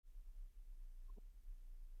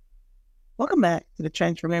Welcome back to the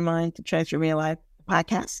Transform Your Mind to Transform Your Life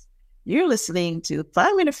podcast. You're listening to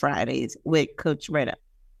 5-Minute Fridays with Coach Retta.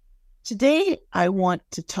 Today, I want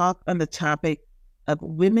to talk on the topic of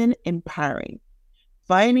women empowering,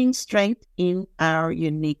 finding strength in our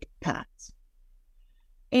unique paths.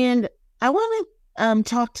 And I want to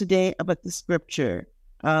talk today about the scripture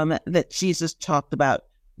that Jesus talked about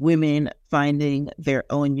women finding their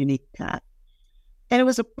own unique path. And it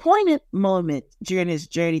was a poignant moment during his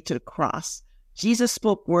journey to the cross. Jesus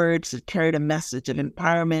spoke words that carried a message of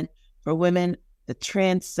empowerment for women that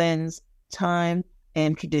transcends time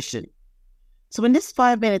and tradition. So in this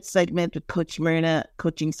 5-minute segment with Coach Myrna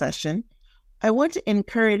coaching session, I want to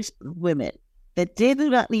encourage women that they do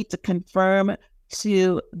not need to conform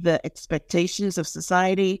to the expectations of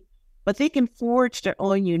society, but they can forge their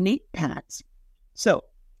own unique paths. So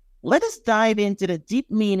let us dive into the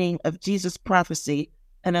deep meaning of Jesus' prophecy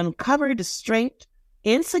and uncover the strength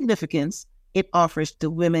and significance it offers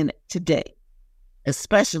to women today,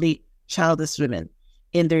 especially childless women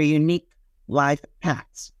in their unique life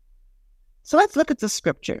paths. So let's look at the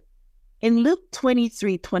scripture. In Luke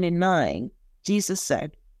 23:29, Jesus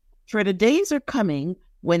said, "For the days are coming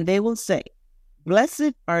when they will say,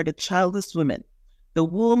 'Blessed are the childless women, the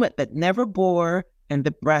womb that never bore and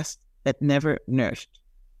the breast that never nourished.'"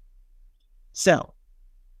 So,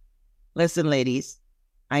 listen, ladies,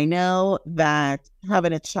 I know that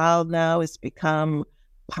having a child now has become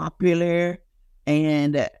popular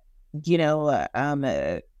and,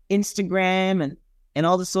 Instagram and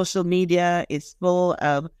all the social media is full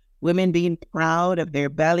of women being proud of their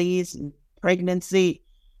bellies and pregnancy.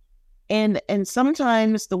 And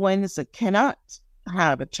sometimes the ones that cannot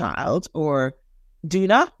have a child or do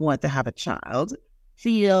not want to have a child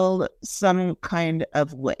feel some kind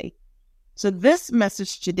of way. So this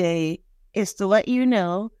message today is to let you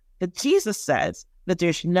know that Jesus says that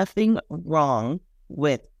there's nothing wrong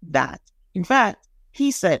with that. In fact, he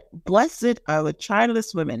said, "Blessed are the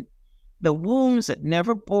childless women, the wombs that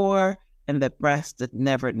never bore and the breasts that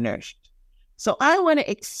never nourished." So I want to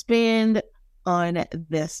expand on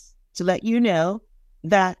this to let you know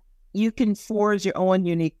that you can forge your own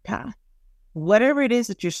unique path, whatever it is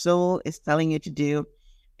that your soul is telling you to do.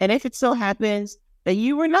 And if it so happens that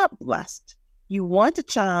you were not blessed, you want a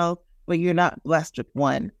child, but you're not blessed with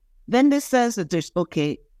one, then this says that it's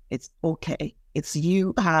okay. It's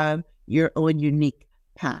you have your own unique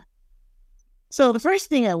path. So the first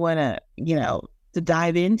thing I want to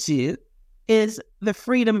dive into is the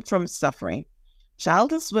freedom from suffering.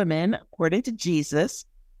 Childless women, according to Jesus,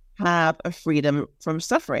 have a freedom from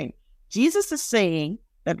suffering. Jesus is saying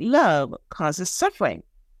that love causes suffering,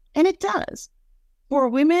 and it does. For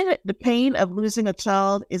women, the pain of losing a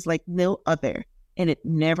child is like no other, and it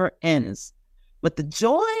never ends. But the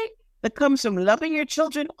joy that comes from loving your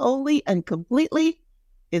children wholly and completely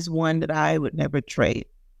is one that I would never trade.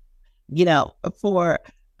 For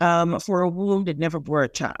a womb that never bore a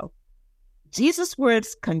child. Jesus'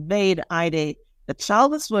 words conveyed the idea that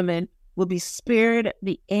childless women will be spared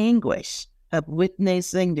the anguish of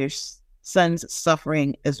witnessing their son's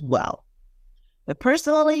suffering as well. But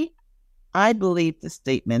personally, I believe the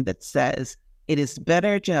statement that says it is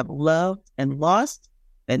better to have loved and lost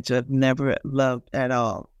than to have never loved at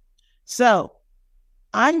all. So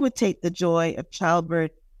I would take the joy of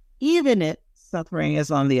childbirth, even if suffering is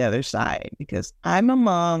on the other side, because I'm a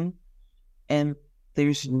mom and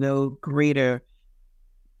there's no greater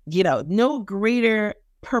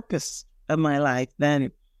purpose of my life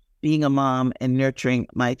than being a mom and nurturing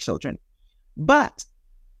my children. But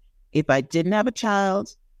if I didn't have a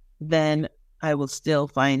child, then I will still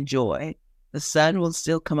find joy. The sun will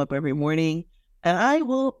still come up every morning, and I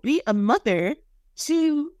will be a mother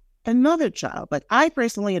to another child. Like I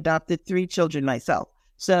personally adopted 3 children myself.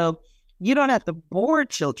 So you don't have to bore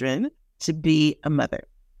children to be a mother.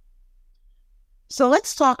 So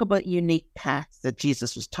let's talk about unique paths that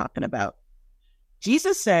Jesus was talking about.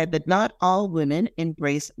 Jesus said that not all women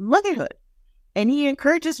embrace motherhood, and he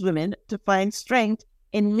encourages women to find strength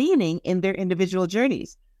in leaning in their individual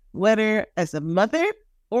journeys, whether as a mother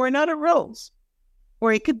or in other roles,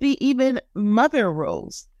 or it could be even mother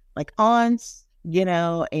roles like aunts,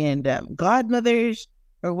 and godmothers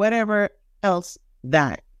or whatever else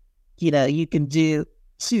that, you can do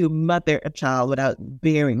to mother a child without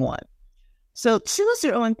bearing one. So choose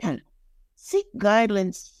your own path. Seek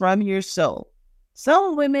guidance from your soul.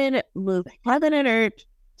 Some women move heaven and earth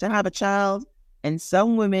to have a child, and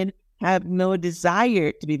some women have no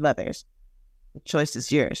desire to be mothers. The choice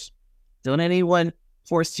is yours. Don't anyone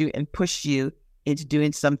force you and push you into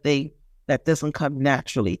doing something that doesn't come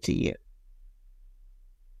naturally to you.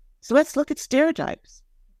 So let's look at stereotypes.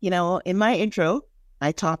 In my intro,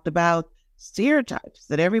 I talked about stereotypes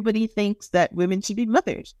that everybody thinks that women should be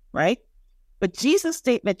mothers, right? But Jesus'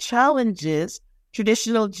 statement challenges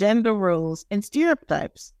traditional gender roles and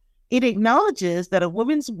stereotypes. It acknowledges that a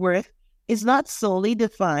woman's worth is not solely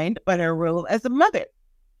defined by her role as a mother.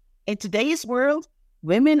 In today's world,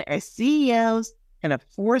 women are CEOs and a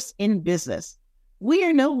force in business. We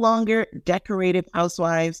are no longer decorative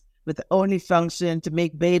housewives with the only function to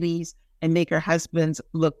make babies and make our husbands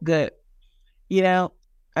look good.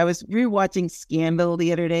 I was rewatching Scandal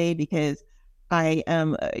the other day because I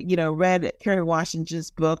read Kerry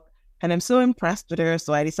Washington's book, and I'm so impressed with her.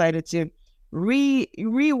 So I decided to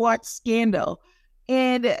rewatch Scandal.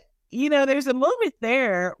 And, there's a moment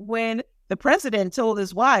there when the president told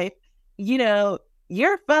his wife,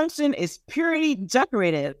 your function is purely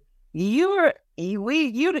decorative. You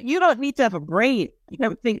don't need to have a brain.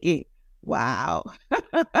 I'm thinking, wow.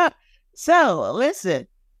 So listen,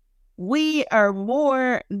 we are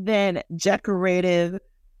more than decorative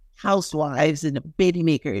housewives and baby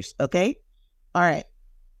makers, okay? All right.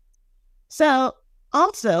 So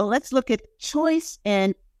also, let's look at choice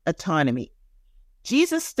and autonomy.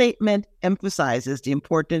 Jesus' statement emphasizes the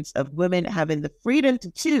importance of women having the freedom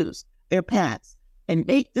to choose their paths and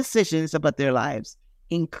make decisions about their lives,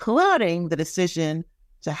 including the decision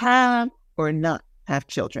to have or not have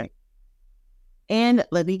children. And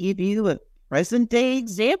let me give you a present-day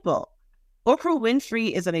example. Oprah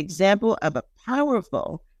Winfrey is an example of a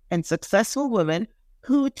powerful and successful woman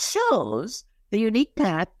who chose the unique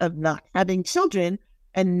path of not having children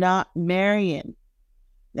and not marrying.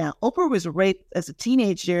 Now, Oprah was raped as a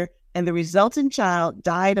teenager, and the resultant child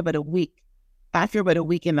died after about a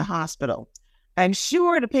week in the hospital. I'm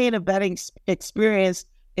sure the pain of that experience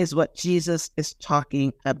is what Jesus is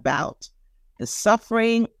talking about. The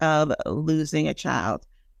suffering of losing a child.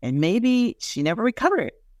 And maybe she never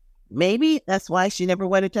recovered. Maybe that's why she never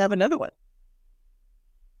wanted to have another one.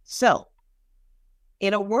 So,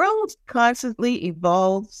 in a world constantly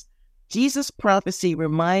evolves, Jesus' prophecy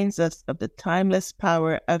reminds us of the timeless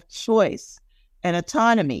power of choice and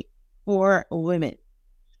autonomy for women.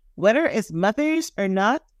 Whether as mothers or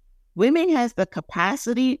not, women have the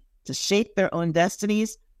capacity to shape their own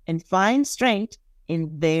destinies and find strength in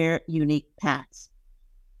their unique paths.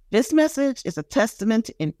 This message is a testament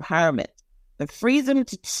to empowerment, the freedom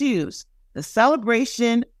to choose, the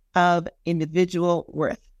celebration of individual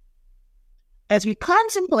worth. As we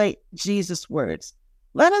contemplate Jesus' words,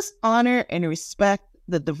 let us honor and respect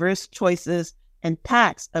the diverse choices and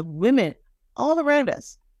paths of women all around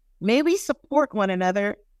us. May we support one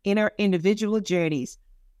another in our individual journeys,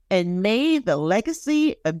 and may the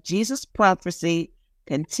legacy of Jesus' prophecy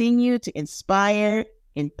continue to inspire,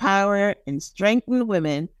 empower, and strengthen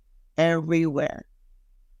women everywhere.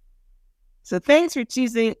 So thanks for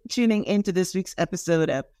tuning into this week's episode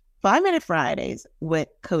of 5 Minute Fridays with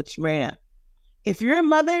Coach Marina. If you're a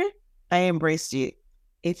mother, I embrace you.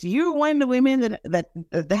 If you're one of the women that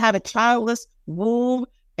have a childless womb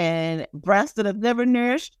and breasts that have never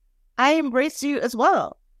nourished, I embrace you as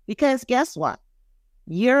well. Because guess what?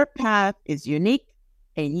 Your path is unique,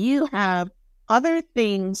 and you have other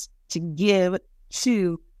things to give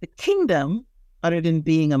to the kingdom other than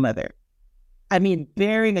being a mother. I mean,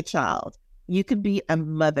 bearing a child. You could be a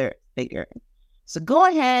mother figure. So go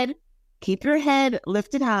ahead, keep your head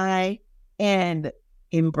lifted high, and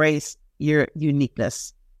embrace your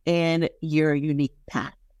uniqueness and your unique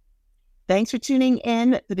path. Thanks for tuning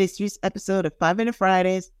in to this week's episode of 5 Minute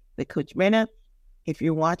Fridays with Coach Marina. If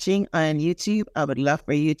you're watching on YouTube, I would love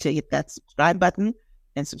for you to hit that subscribe button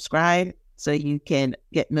and subscribe so you can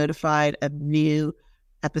get notified of new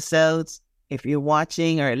episodes. If you're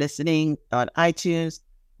watching or listening on iTunes,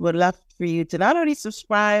 would love for you to not only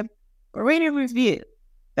subscribe, but rate and review.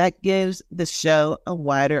 That gives the show a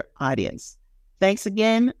wider audience. Thanks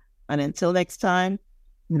again, and until next time,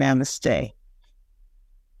 namaste.